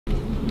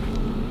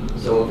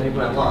So if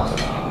anybody lost,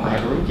 I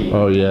have a room key.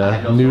 Oh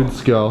yeah, nude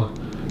skull.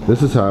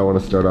 This is how I want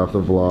to start off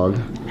the vlog.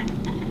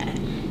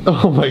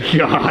 Oh my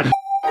god.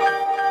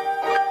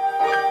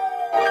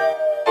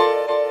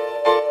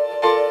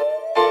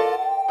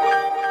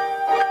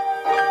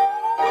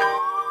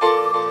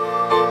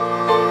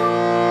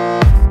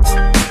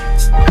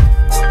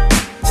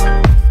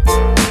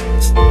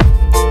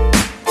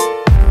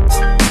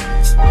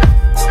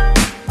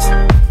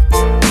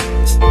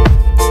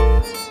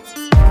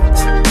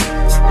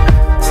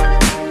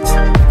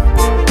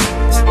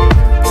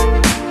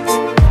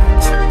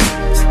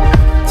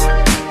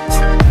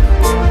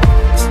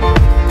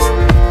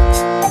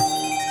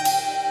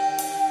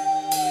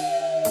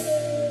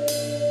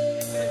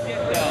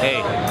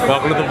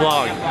 Welcome to the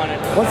vlog.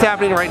 What's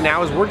happening right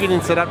now is we're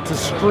getting set up to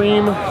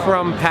stream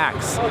from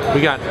PAX.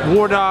 We got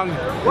War Dog,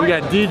 we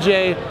got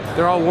DJ,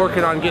 they're all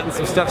working on getting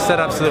some stuff set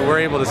up so that we're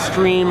able to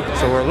stream.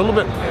 So we're a little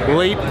bit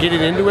late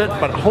getting into it,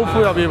 but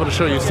hopefully I'll be able to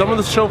show you some of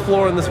the show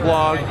floor in this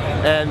vlog,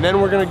 and then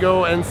we're gonna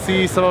go and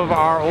see some of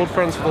our old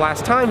friends for the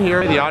last time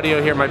here. The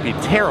audio here might be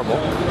terrible,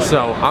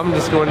 so I'm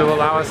just going to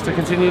allow us to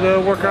continue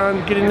to work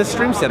on getting this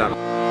stream set up.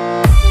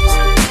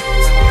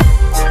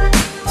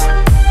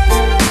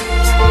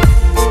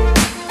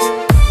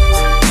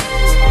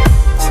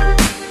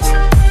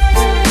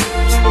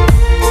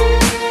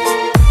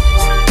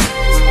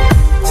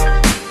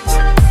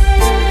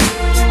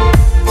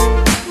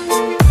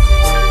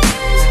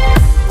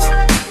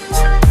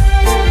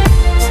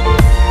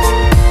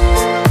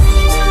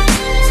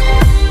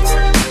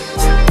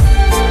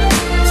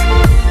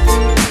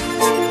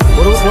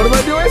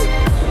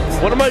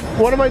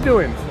 What am I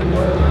doing?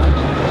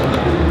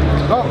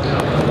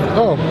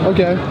 Oh,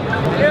 okay.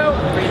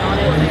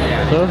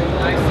 Huh?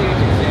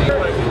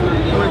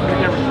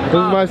 This is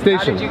my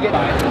station.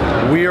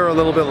 We are a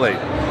little bit late,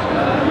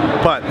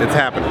 but it's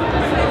happening.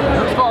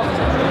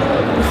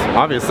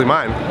 Obviously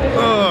mine.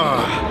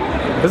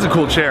 Ugh. This is a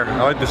cool chair.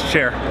 I like this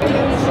chair.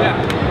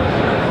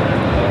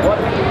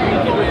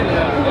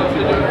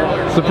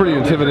 It's a pretty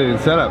intimidating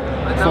setup.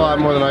 It's a lot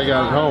more than I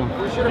got at home.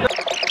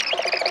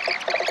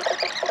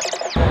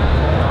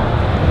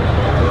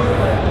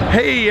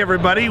 Hey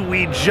everybody,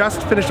 we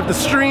just finished up the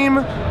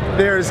stream.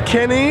 There's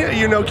Kenny,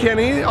 you know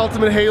Kenny,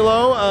 Ultimate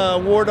Halo,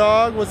 War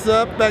Dog, what's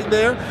up back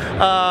there?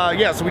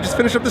 Yeah, so we just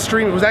finished up the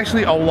stream. It was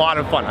actually a lot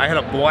of fun. I had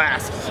a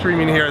blast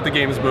streaming here at the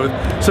games booth.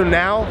 So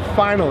now,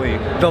 finally,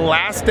 the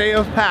last day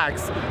of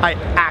PAX, I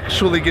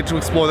actually get to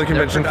explore the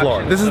convention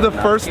floor. This is the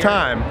first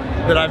time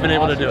that I've been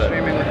able to do it.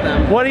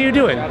 What are you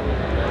doing?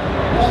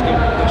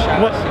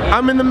 What?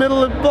 I'm in the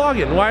middle of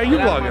vlogging. Why are you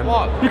vlogging?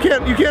 You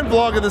can't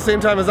vlog at the same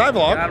time as I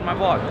vlog. Get out of my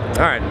vlog.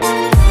 All right.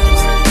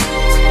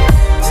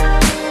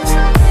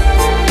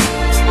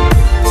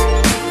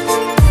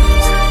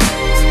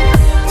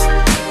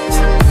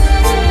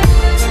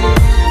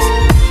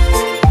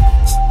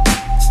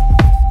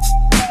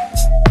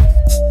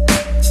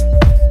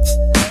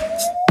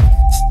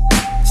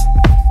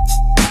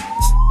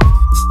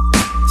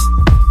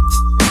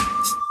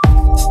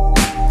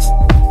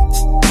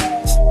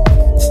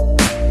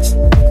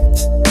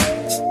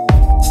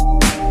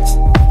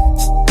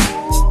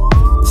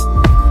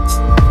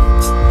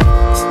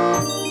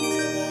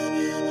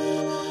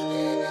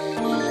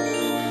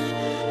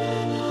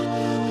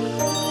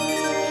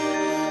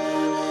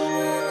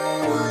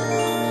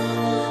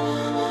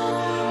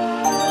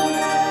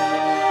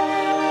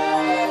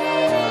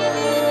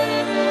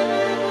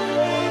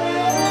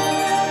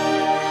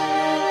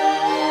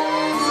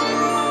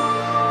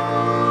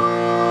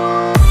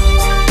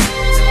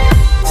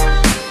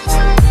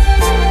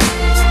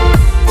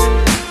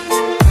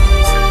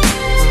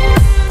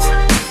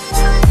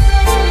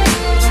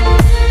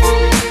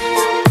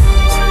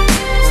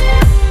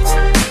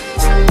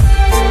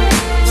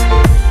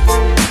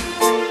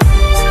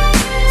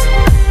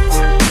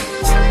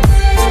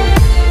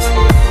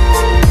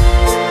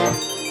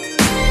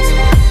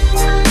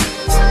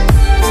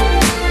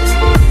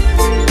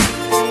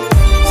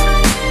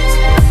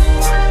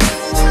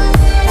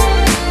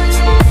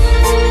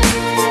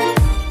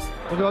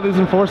 These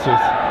enforcers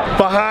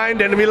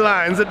behind enemy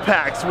lines at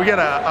PAX. We got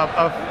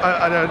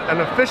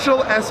an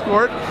official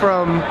escort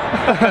from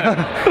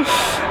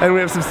and we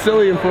have some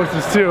silly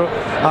enforcers too.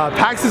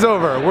 PAX is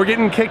over. We're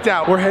getting kicked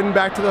out. We're heading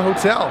back to the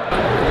hotel.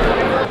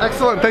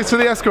 Excellent. Thanks for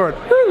the escort.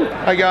 Woo.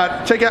 I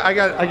got swag.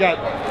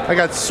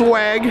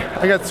 I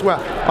got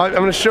swag. I'm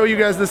gonna show you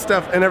guys this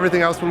stuff and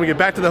everything else when we get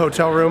back to the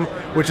hotel room,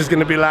 which is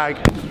gonna be like,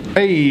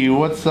 hey,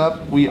 what's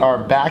up? We are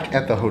back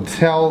at the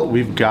hotel.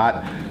 We've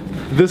got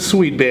the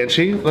sweet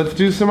Banshee. Let's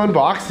do some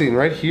unboxing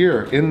right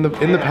here in the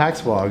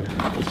PAX vlog.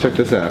 Let's check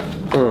this out.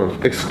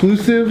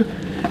 Exclusive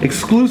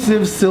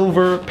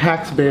silver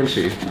PAX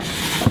Banshee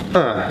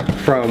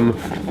from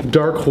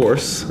Dark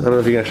Horse. I don't know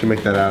if you guys should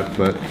make that out,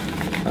 but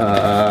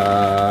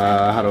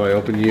how do I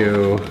open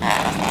you?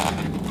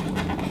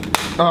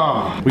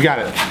 Oh, we got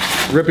it.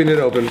 Ripping it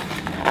open.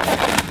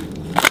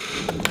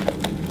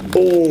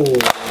 Oh,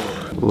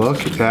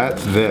 look at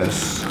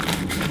this.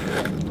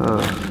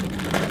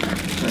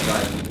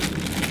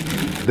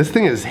 This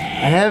thing is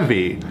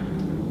heavy.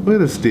 Look at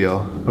this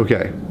deal.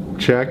 Okay,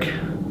 check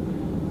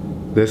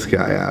this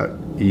guy out.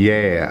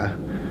 Yeah.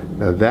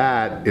 Now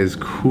that is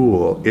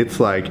cool. It's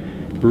like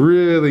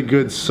really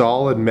good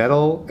solid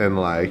metal and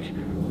like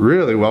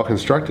really well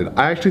constructed.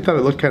 I actually thought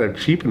it looked kind of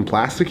cheap and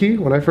plasticky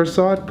when I first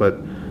saw it, but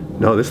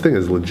no, this thing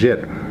is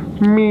legit.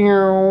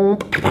 Meow.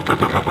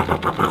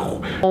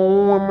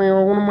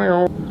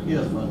 He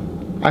has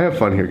fun. I have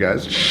fun here,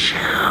 guys.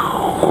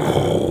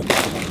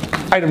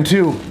 Item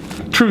 2,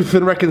 truth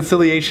and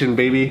reconciliation,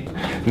 baby.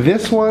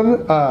 This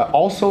one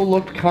also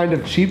looked kind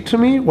of cheap to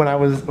me when I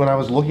was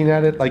looking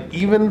at it. Like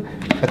even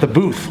at the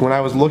booth, when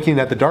I was looking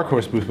at the Dark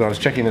Horse booth when I was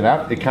checking it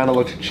out, it kind of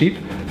looked cheap.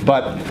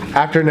 But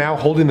after now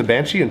holding the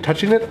Banshee and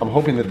touching it, I'm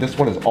hoping that this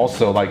one is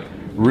also like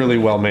really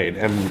well made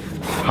and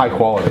high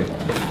quality.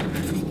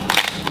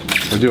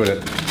 We're doing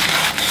it.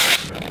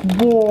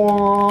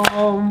 Ooh.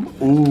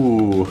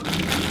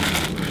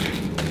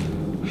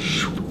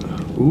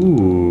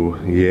 Ooh,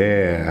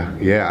 yeah.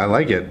 Yeah, I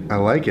like it. I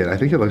like it. I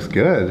think it looks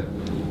good.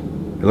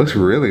 It looks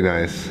really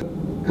nice.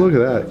 Look at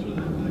that.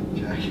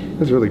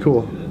 That's really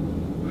cool.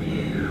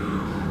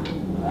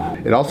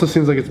 It also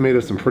seems like it's made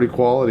of some pretty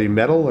quality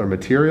metal or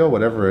material,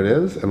 whatever it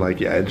is, and like,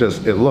 yeah, it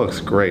looks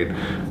great.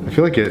 I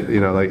feel like it, you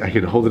know, like I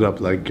could hold it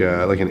up like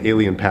an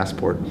alien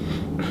passport.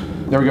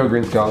 There we go,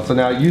 GREENSKULL. So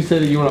now you say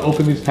that you want to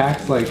open these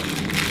packs like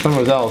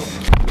someone else.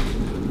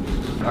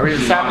 Are we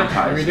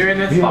doing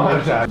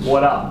this?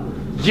 What up?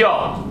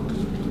 Yo,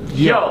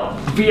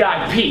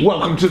 VIP.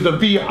 Welcome to the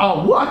VIP.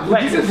 Oh, what?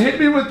 Did you just hit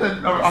me with the?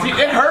 See,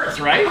 it hurts,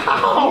 right?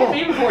 Ow. You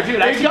hit me before,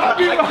 dude. I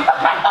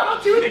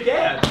don't do it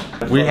again.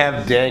 We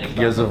have dank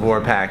Gears of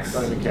War packs.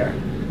 Don't even care.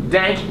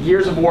 Dank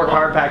Gears of War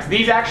card packs.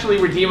 These actually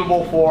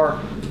redeemable for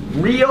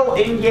real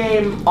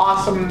in-game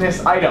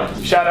awesomeness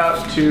items. Shout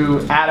out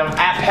to Adam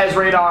at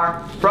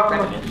PezRadar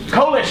from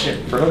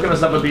Coalition for hooking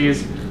us up with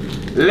these.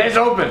 Let's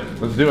open.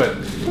 Let's do it.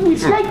 Ooh,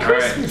 it's like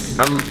Christmas.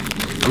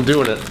 I'm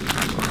doing it.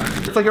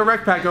 It's like a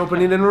rec pack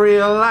opening in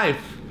real life.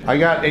 I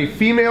got a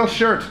female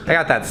shirt. I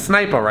got that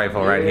sniper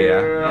rifle right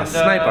here. A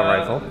sniper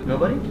rifle.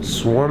 Nobody?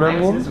 Swarm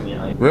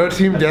emblem. Row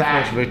Team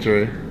Deathmatch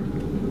victory.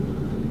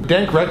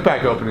 Dank rec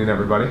pack opening,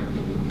 everybody.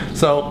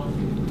 So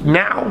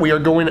now we are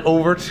going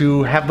over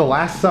to have the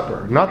Last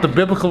Supper. Not the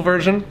biblical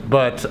version,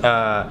 but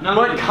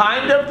But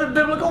kind of the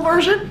biblical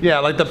version? yeah,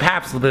 like the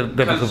Paps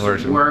biblical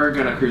version. We're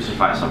gonna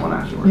crucify someone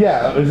afterwards.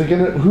 Yeah, is it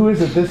gonna? Who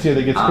is it this year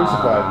that gets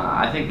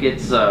crucified? I think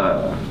it's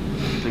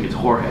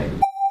Jorge.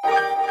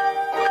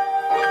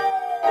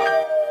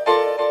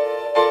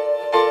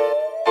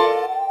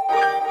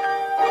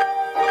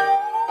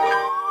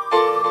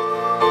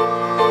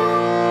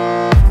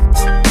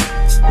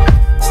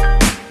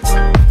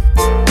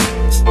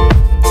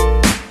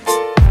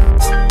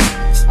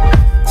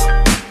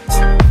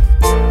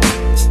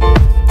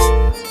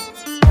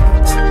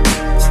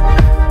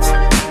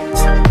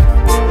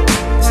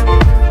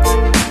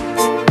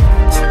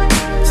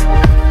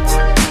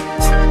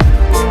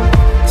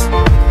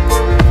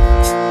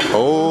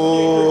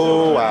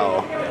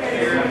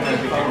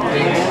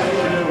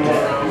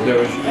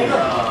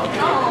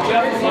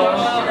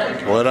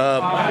 What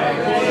up?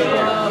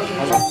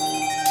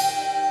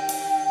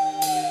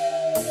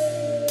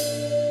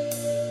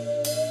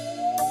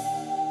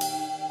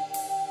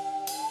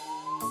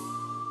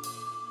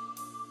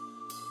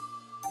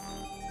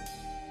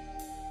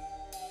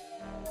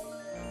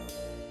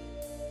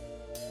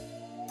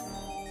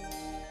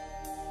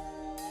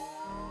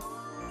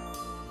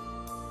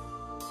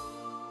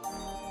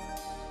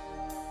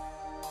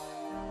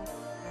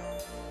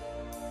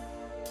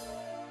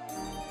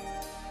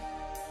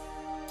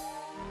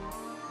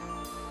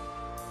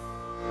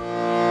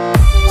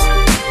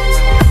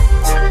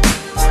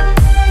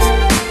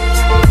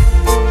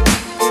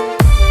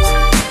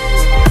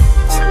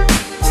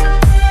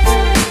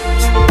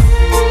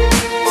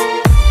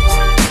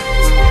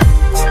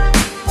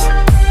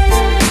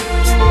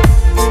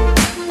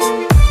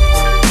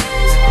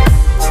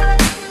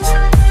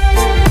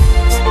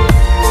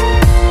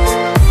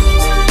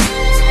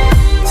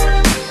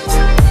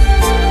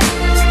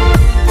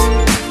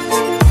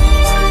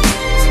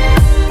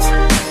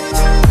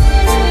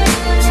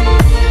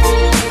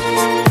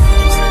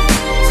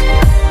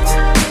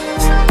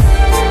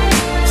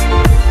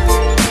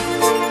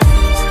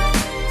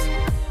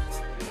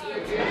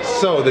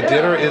 So the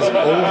dinner is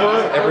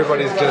over.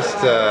 Everybody's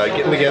just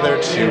getting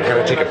together to kind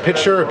of take a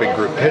picture, a big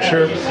group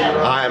picture.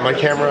 My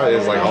camera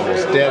is like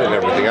almost dead and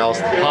everything else.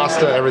 The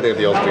pasta, everything at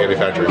the Old Spaghetti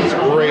Factory is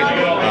great.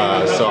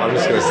 So I'm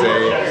just gonna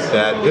say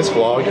that this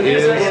vlog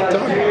is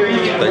done.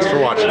 Thanks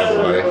for watching,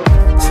 everybody.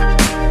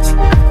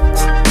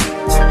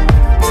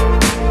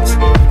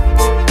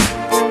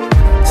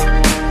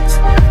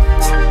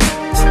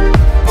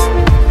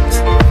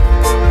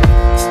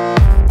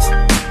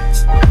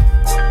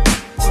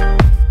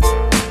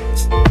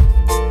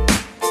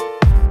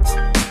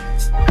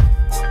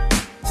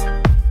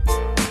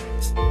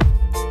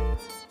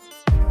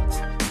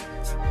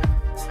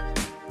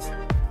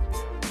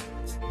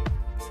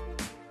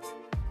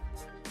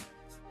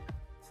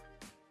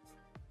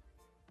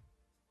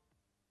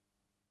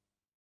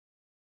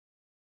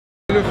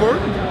 Uniform?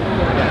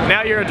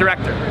 Now you're a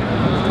director.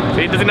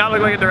 See, does it not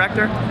look like a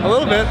director? A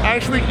little bit.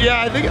 Actually,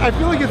 yeah, I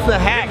feel like it's the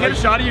hat. Get a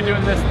shot of you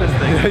doing this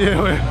thing.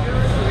 Yeah, wait.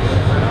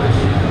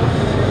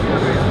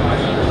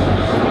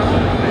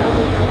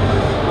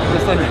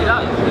 Just like,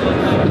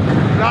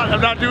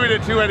 I'm not doing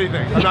it to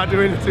anything. I'm not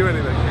doing it to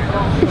anything.